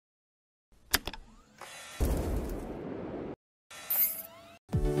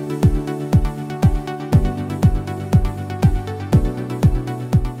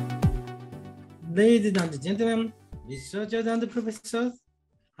Ladies and gentlemen, researchers and professors,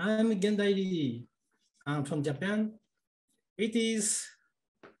 I'm Gendai. I'm from Japan. It is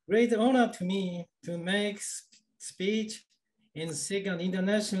great honor to me to make speech in second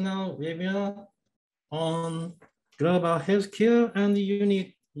international webinar on global healthcare and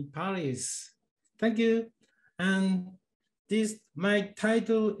unit in Paris. Thank you. And my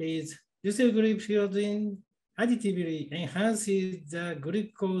title is Luseogliflozin additively enhances the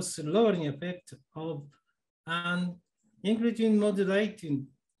glucose lowering effect of an incretin modulating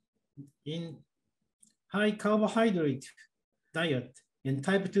in high carbohydrate diet in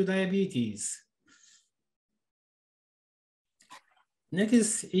type 2 diabetes.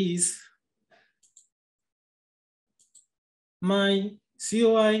 Next is my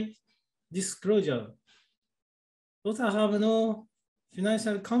COI disclosure. Also have no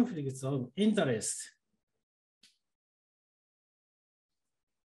financial conflicts of interest.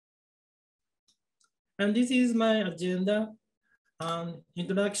 And this is my agenda on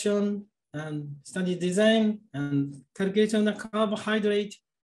introduction and study design and calculation of carbohydrate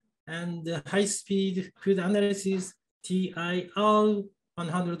and high-speed food analysis, TIR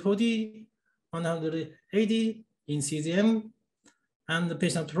 140, 180 in CGM, and the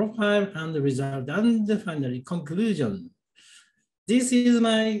patient profile and the result, and finally conclusion. This is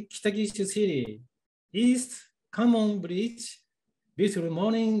my Kitagishu series. East, Common Bridge, beautiful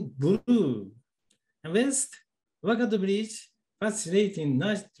morning, blue. And west, Wakata Bridge, fascinating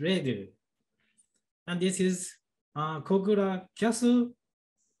night red. And this is Kokura Castle.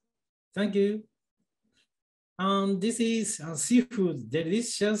 Thank you. This is seafood,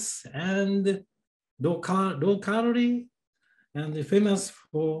 delicious and low calorie, and famous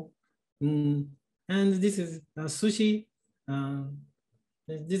for, and this is sushi.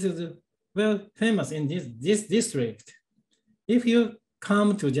 This is well famous in this district. If you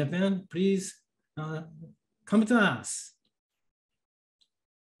come to Japan, please come to us.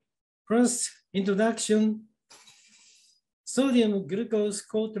 First, introduction. Sodium glucose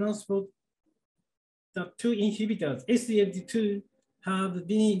co-transport, the two inhibitors, SGLT2, have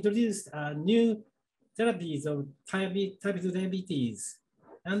been introduced new therapies of type 2 diabetes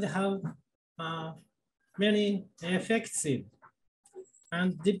and have many effective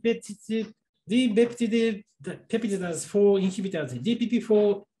and dipeptidase peptidase 4 inhibitors.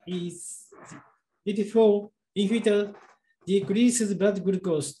 DPP4 inhibitor decreases blood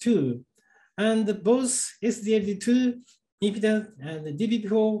glucose too, and both SGLT2 inhibitors and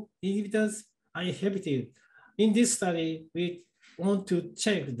DPP4 inhibitors are effective. In this study, we want to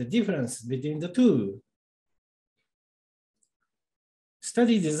check the difference between the two.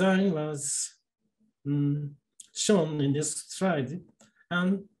 Study design was shown in this slide,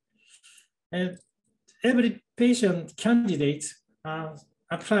 and every patient candidate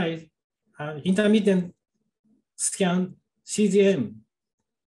applied intermittent scan CGM,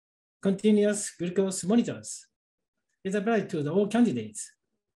 continuous glucose monitors. It's applied to all candidates.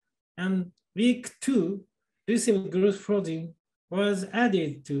 And week 2, luseogliflozin was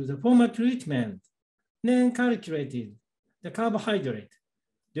added to the former treatment, then calculated the carbohydrate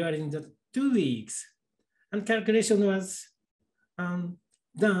during the 2 weeks. And calculation was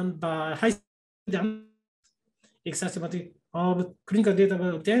done by high-speed excitement of clinical data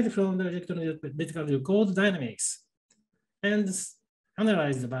obtained from the electromedical glucose dynamics and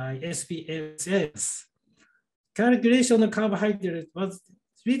analyzed by SPSS. Calculation of carbohydrate was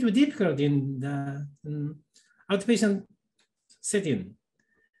a little difficult in the outpatient setting.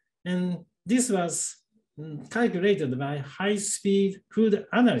 And this was calculated by high-speed food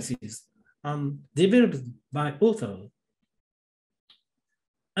analysis developed by author.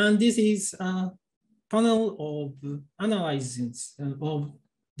 And this is a panel of analysis of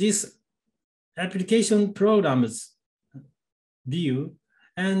this application programs view.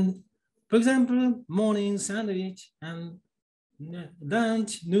 And for example, morning sandwich and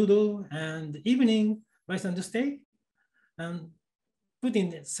lunch noodle and evening rice and steak, and put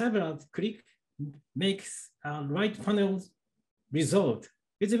in several click makes a right panel result.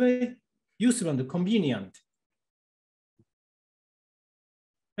 It's very useful and convenient.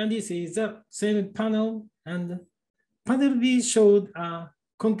 And this is the same panel, and panel B showed a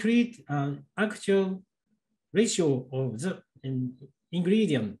concrete actual ratio of the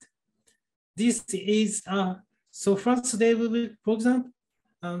ingredient. This is so first day, for example,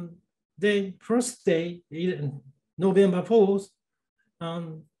 the first day, November 4th,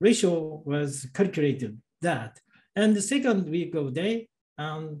 ratio was calculated that. And the second week of day,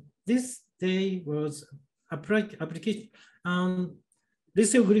 this day was application,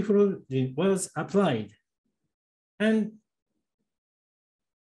 luseogliflozin was applied. And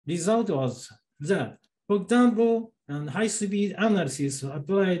result was that, for example, high-speed analysis was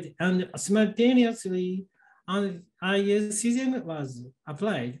applied and simultaneously iIncretin was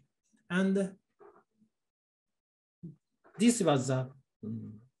applied. And this was the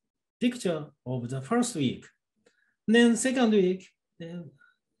picture of the first week. Then second week,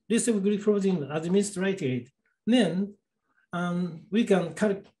 Luseogliflozin administered. Then we can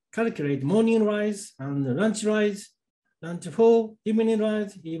calculate morning rise and lunch rise, lunch 4, evening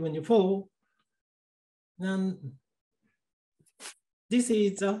rise, evening 4. And this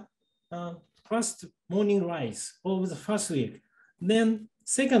is the first morning rise of the first week. Then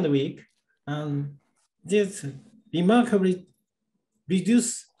second week, this remarkably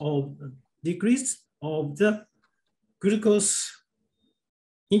reduce or decrease of the glucose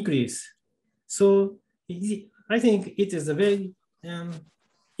increase. So I think it is a very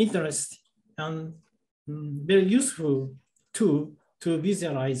interesting and very useful tool to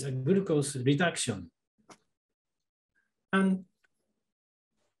visualize a glucose reduction. And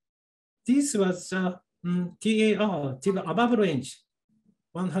this was TAR, above range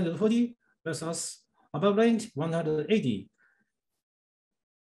 140 versus above range 180.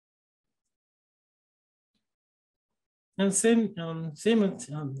 And same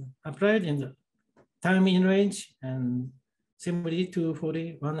applied in the time in range and similarly to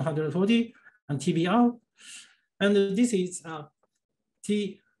 140 and TBR. And this is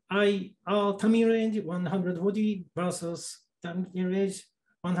TIR time in range 140 versus time in range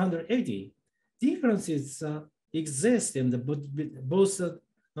 180. Differences exist in the both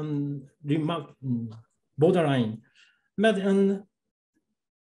borderline. But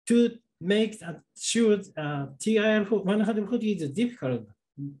to make sure TIR 140 is difficult,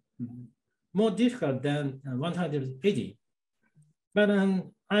 more difficult than 180. But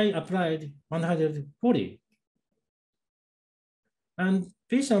I applied 140. And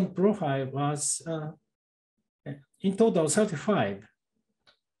patient profile was in total 35.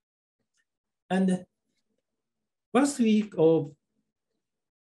 And first week of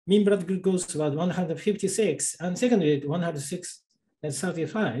mean blood glucose was 156, and second week 106 and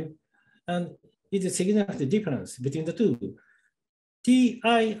 35. And it is a significant difference between the two.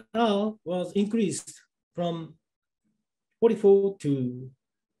 TIR was increased from 44 to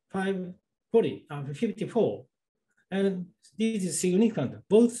 54. And this is significant.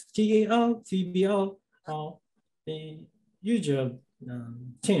 Both TAR, TBR are the usual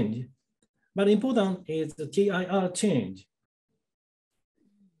change. But important is the TIR change.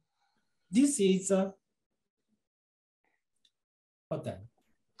 This is a pattern.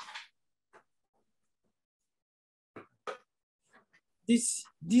 This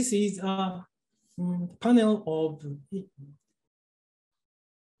is a panel of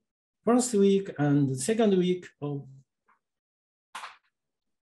first week and second week of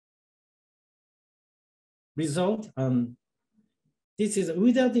result. This is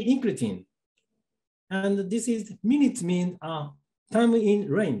without the incretin. And this is minutes mean time in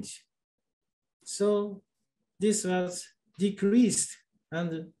range. So this was decreased,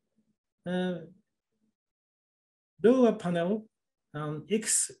 and lower panel,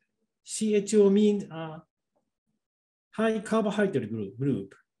 XCHO mean high carbohydrate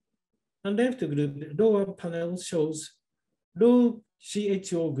group. And left group, lower panel shows low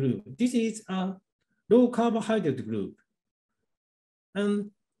CHO group. This is a low carbohydrate group.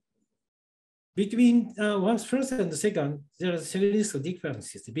 And between first and second, there are significant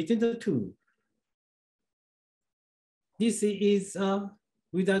differences between the two. This is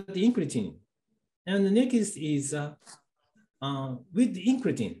without the incretin. And the next is with the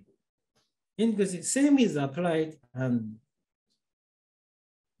incretin. Incretin, same is applied and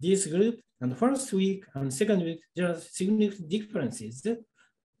this group, and first week and second week, there are significant differences.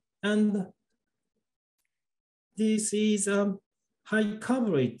 And this is high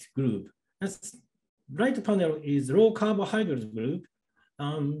carbohydrate group. As right panel is low carbohydrate group.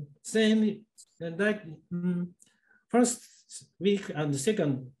 Same like first week and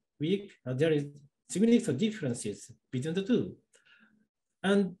second week, there is significant differences between the two.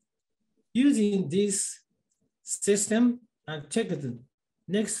 And using this system, I checked the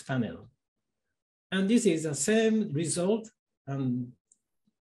next panel. And this is the same result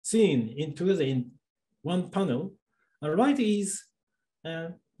seen together in one panel. Right is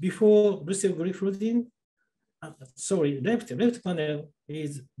before Luseogliflozin. Left panel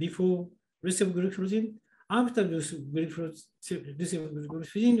is before Luseogliflozin. After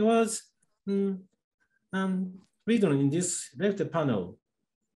Luseogliflozin was written in this left panel.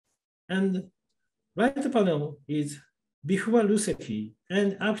 And right panel is before Lusefi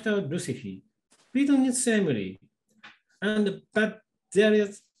and after Lusefi, written in summary. But there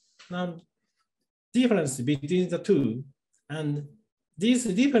is difference between the two, and these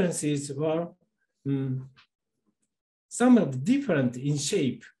differences were somewhat different in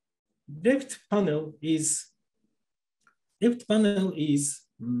shape. Left panel is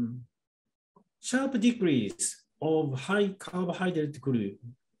sharp decrease of high carbohydrate group,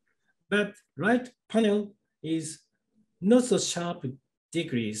 but right panel is not so sharp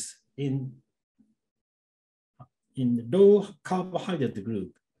decrease in low carbohydrate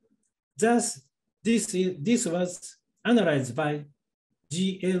group. Thus, this was analyzed by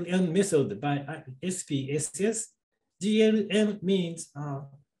GLM method by SPSS. GLM means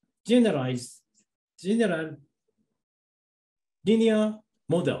general linear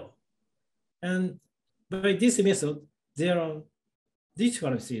model. And by this method, there are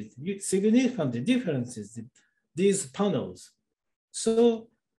differences, significant differences in these panels. So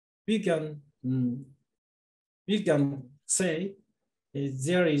we can say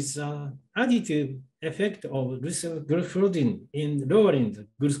there is an additive effect of luseogliflozin in lowering the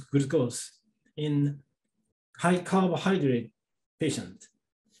glucose in high carbohydrate patient.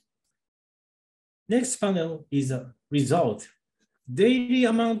 Next panel is a result. Daily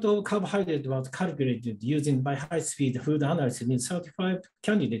amount of carbohydrate was calculated using by high-speed food analysis in 35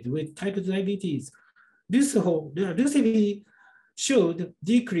 candidates with type 2 diabetes. Luseogliflozin showed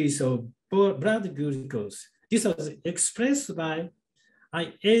decrease of blood glucose. This was expressed by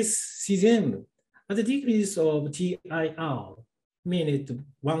ISCGM as a decrease of TIR, minute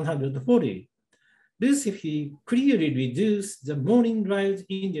 140. Luseogliflozin clearly reduced the morning rise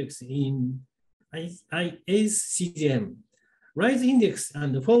index in ISCGM. Rise index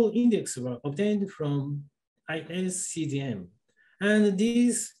and fall index were obtained from ISCGM. And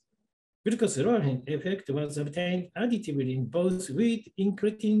this glucose lowering effect was obtained additively in both with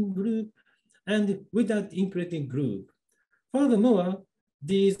incretin group and without incretin group. Furthermore,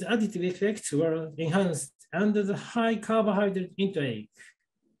 these additive effects were enhanced under the high carbohydrate intake.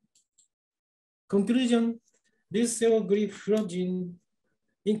 Conclusion, luseogliflozin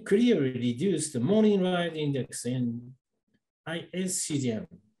clearly reduced the morning rise index in ISCGM.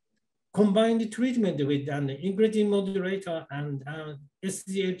 Combined treatment with an incretin modulator and an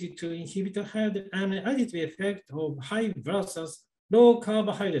SGLT2 inhibitor had an additive effect of high versus low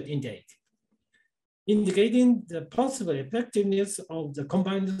carbohydrate intake, indicating the possible effectiveness of the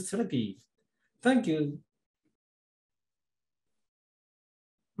combined therapy. Thank you.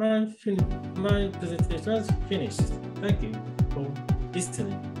 My presentation is finished. Thank you for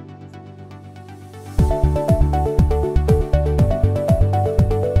listening.